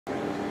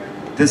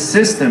This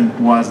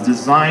system was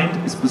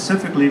designed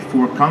specifically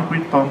for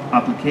concrete pump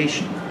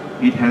application.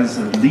 It has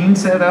a lean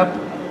setup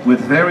with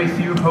very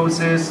few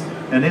hoses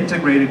and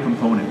integrated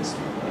components.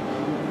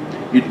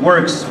 It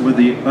works with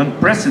the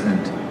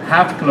unprecedented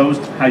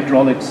half-closed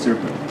hydraulic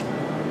circuit.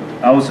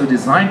 Also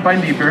designed by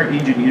Liebherr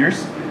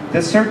engineers,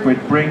 this circuit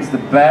brings the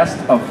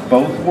best of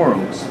both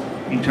worlds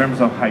in terms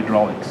of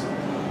hydraulics.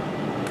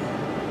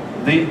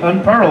 The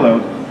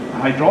unparalleled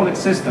hydraulic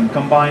system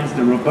combines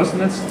the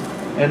robustness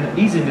and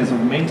easiness of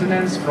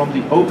maintenance from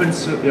the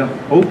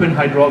open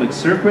hydraulic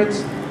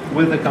circuits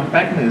with the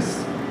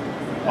compactness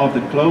of the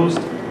closed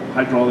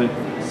hydraulic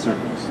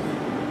circuits.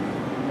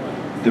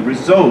 The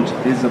result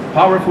is a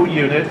powerful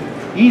unit,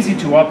 easy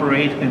to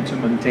operate and to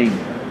maintain.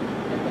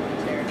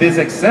 This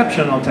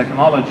exceptional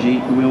technology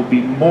will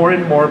be more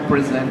and more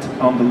present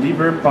on the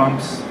Liebherr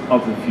pumps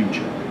of the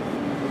future.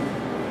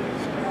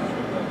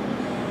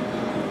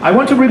 I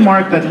want to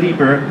remark that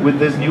Liebherr, with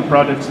this new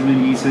product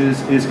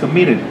releases, is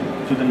committed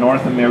to the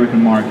North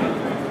American market.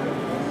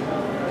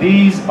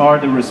 These are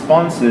the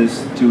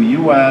responses to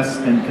US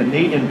and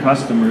Canadian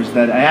customers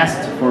that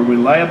asked for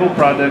reliable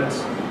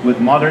products with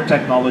modern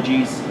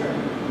technologies,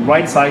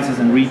 right sizes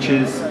and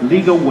reaches,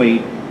 legal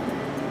weight,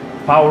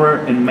 power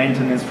and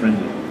maintenance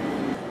friendly.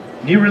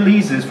 New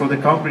releases for the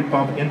concrete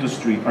pump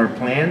industry are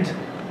planned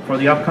for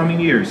the upcoming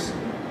years,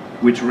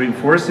 which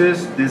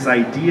reinforces this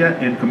idea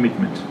and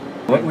commitment.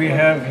 What we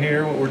have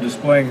here, what we're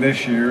displaying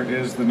this year,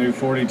 is the new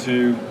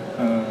 42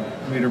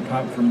 meter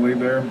pump from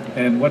Liebherr.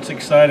 And what's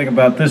exciting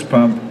about this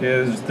pump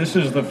is this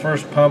is the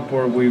first pump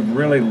where we've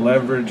really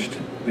leveraged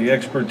the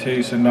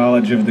expertise and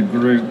knowledge of the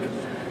group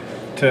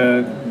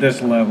to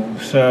this level.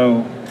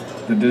 So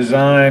the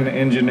design,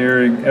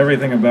 engineering,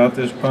 everything about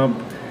this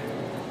pump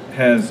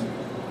has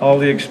all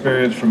the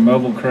experience from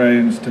mobile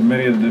cranes to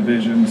many of the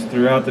divisions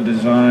throughout the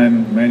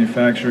design,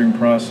 manufacturing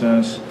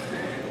process,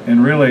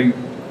 and really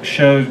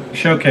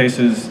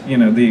showcases,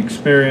 the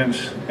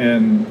experience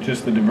and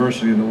just the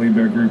diversity of the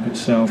Liebherr group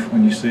itself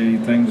when you see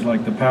things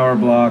like the power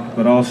block,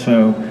 but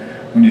also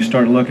when you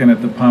start looking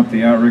at the pump,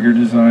 the outrigger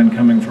design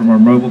coming from our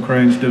mobile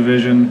cranes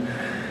division,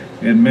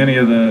 and many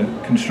of the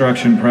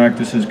construction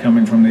practices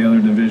coming from the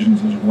other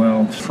divisions as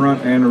well.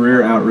 Front and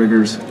rear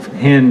outriggers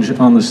hinge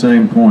on the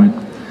same point.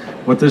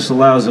 What this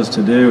allows us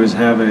to do is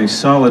have a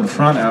solid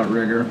front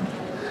outrigger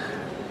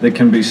that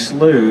can be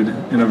slewed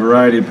in a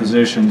variety of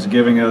positions,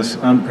 giving us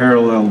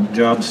unparalleled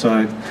job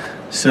site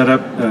setup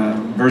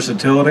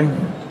versatility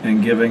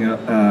and giving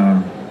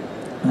a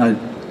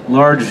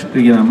large,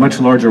 much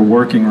larger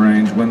working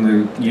range when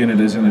the unit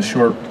is in a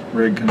short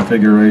rig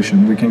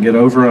configuration. We can get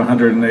over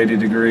 180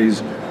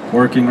 degrees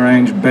working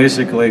range,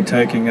 basically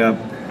taking up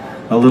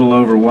a little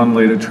over 1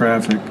 lane of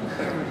traffic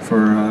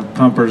for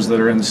pumpers that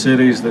are in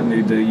cities that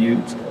need to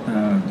use,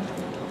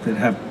 that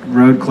have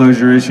road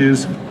closure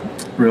issues.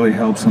 Really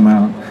helps them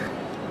out.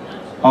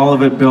 All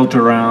of it built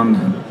around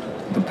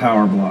the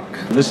power block.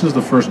 This is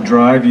the first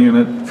drive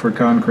unit for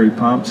concrete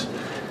pumps.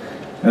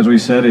 As we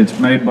said, it's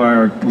made by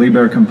our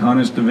Liebherr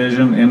Components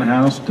division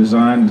in-house,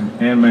 designed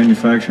and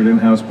manufactured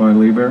in-house by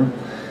Liebherr.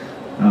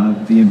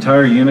 The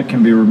entire unit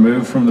can be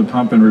removed from the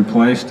pump and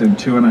replaced in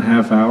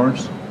 2.5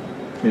 hours.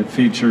 It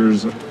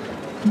features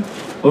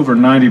over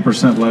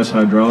 90% less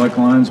hydraulic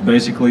lines.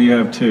 Basically, you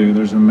have two.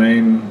 There's a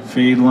main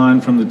feed line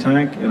from the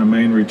tank and a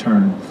main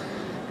return.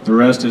 The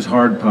rest is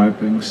hard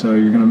piping, so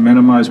you're going to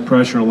minimize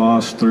pressure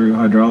loss through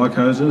hydraulic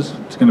hoses.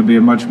 It's going to be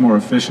a much more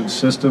efficient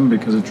system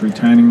because it's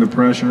retaining the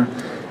pressure,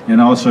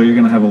 and also you're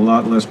going to have a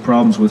lot less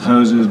problems with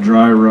hoses,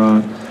 dry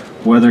rot,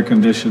 weather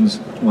conditions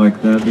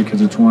like that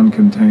because it's one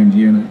contained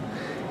unit.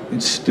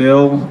 It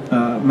still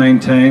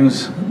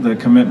maintains the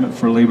commitment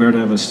for Liebherr to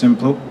have a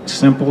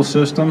simple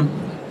system,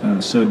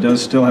 so it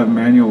does still have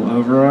manual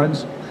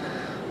overrides.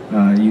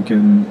 You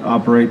can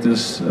operate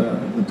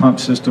the pump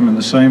system in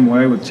the same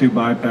way with 2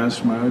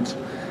 bypass modes.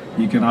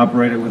 You can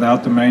operate it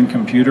without the main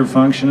computer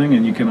functioning,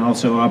 and you can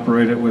also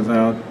operate it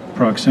without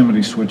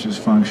proximity switches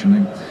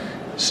functioning.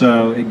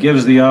 So it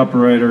gives the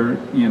operator,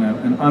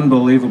 an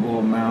unbelievable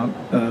amount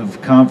of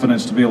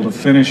confidence to be able to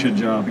finish a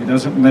job. He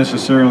doesn't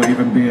necessarily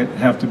even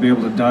have to be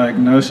able to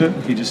diagnose it.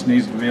 He just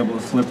needs to be able to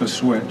flip a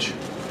switch.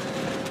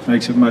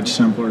 Makes it much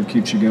simpler,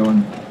 keeps you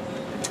going.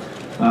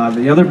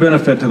 The other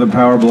benefit to the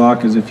power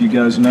block is, if you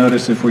guys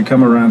notice, if we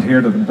come around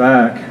here to the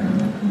back,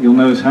 you'll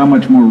notice how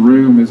much more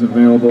room is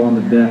available on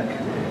the deck.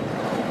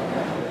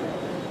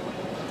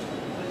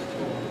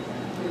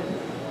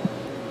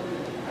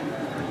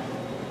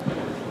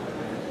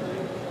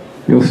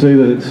 You'll see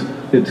that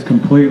it's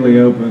completely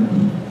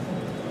open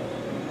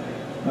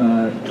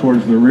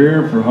towards the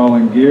rear for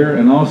hauling gear,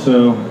 and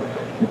also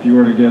if you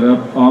were to get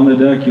up on the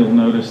deck, you'll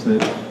notice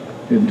that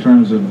in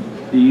terms of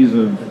ease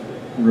of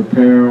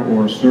repair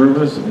or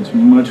service, it's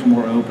much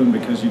more open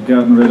because you've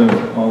gotten rid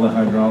of all the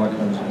hydraulic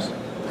hoses.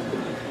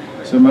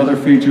 Some other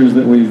features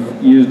that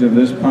we've used in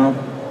this pump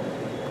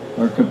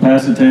are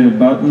capacitated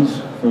buttons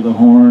for the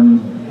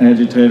horn,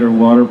 agitator,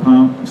 water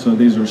pump. So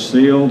these are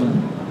sealed,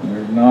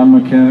 they're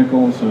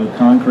non-mechanical, so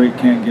concrete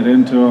can't get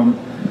into them.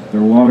 They're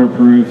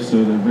waterproof,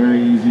 so they're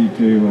very easy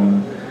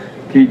to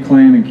keep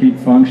clean and keep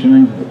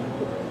functioning.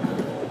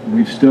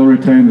 We've still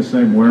retained the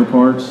same wear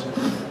parts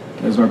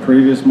as our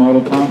previous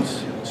model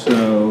pumps.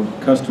 So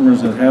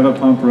customers that have a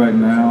pump right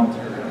now,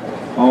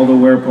 all the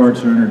wear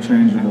parts are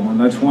interchangeable. And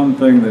that's one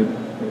thing that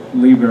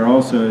Liebherr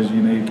also is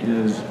unique,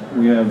 is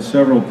we have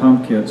several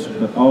pump kits,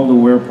 but all the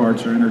wear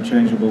parts are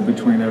interchangeable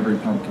between every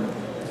pump kit.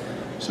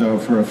 So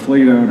for a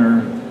fleet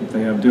owner, if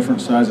they have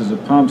different sizes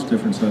of pumps,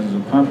 different sizes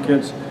of pump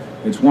kits,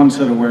 it's one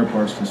set of wear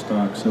parts to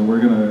stock. So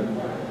we're going to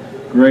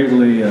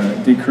greatly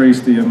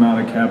decrease the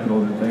amount of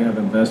capital that they have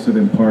invested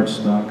in parts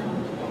stock,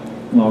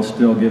 while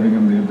still giving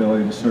them the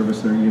ability to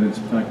service their units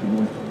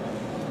effectively.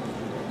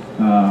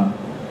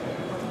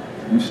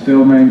 We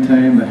still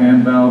maintain the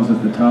hand valves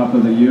at the top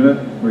of the unit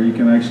where you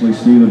can actually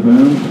see the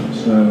boom.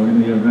 So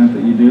in the event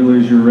that you do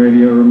lose your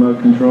radio remote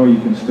control, you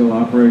can still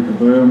operate the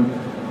boom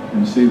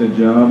and see the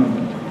job.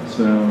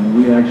 So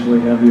we actually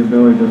have the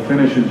ability to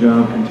finish a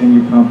job,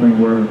 continue pumping,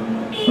 where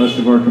most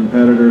of our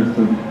competitors,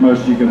 the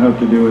most you can hope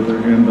to do with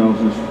their hand valves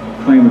is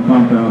clean the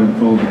pump out and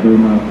fold the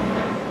boom up.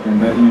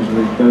 And that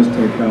usually does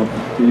take help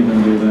to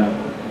even do that.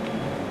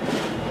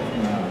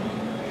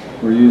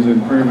 We're using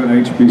proven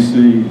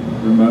HPC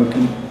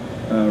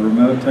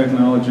remote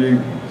technology,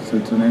 so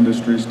it's an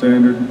industry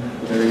standard.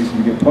 Very easy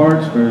to get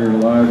parts, very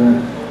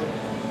reliable.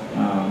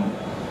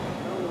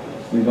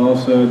 We've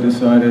also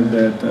decided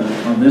that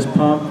on this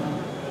pump,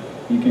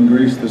 you can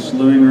grease the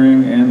slewing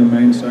ring and the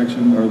main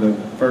section, or the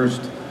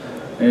first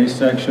A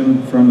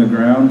section, from the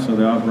ground, so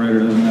the operator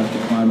doesn't have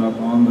to climb up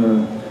on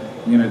the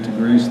unit to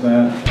grease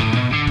that.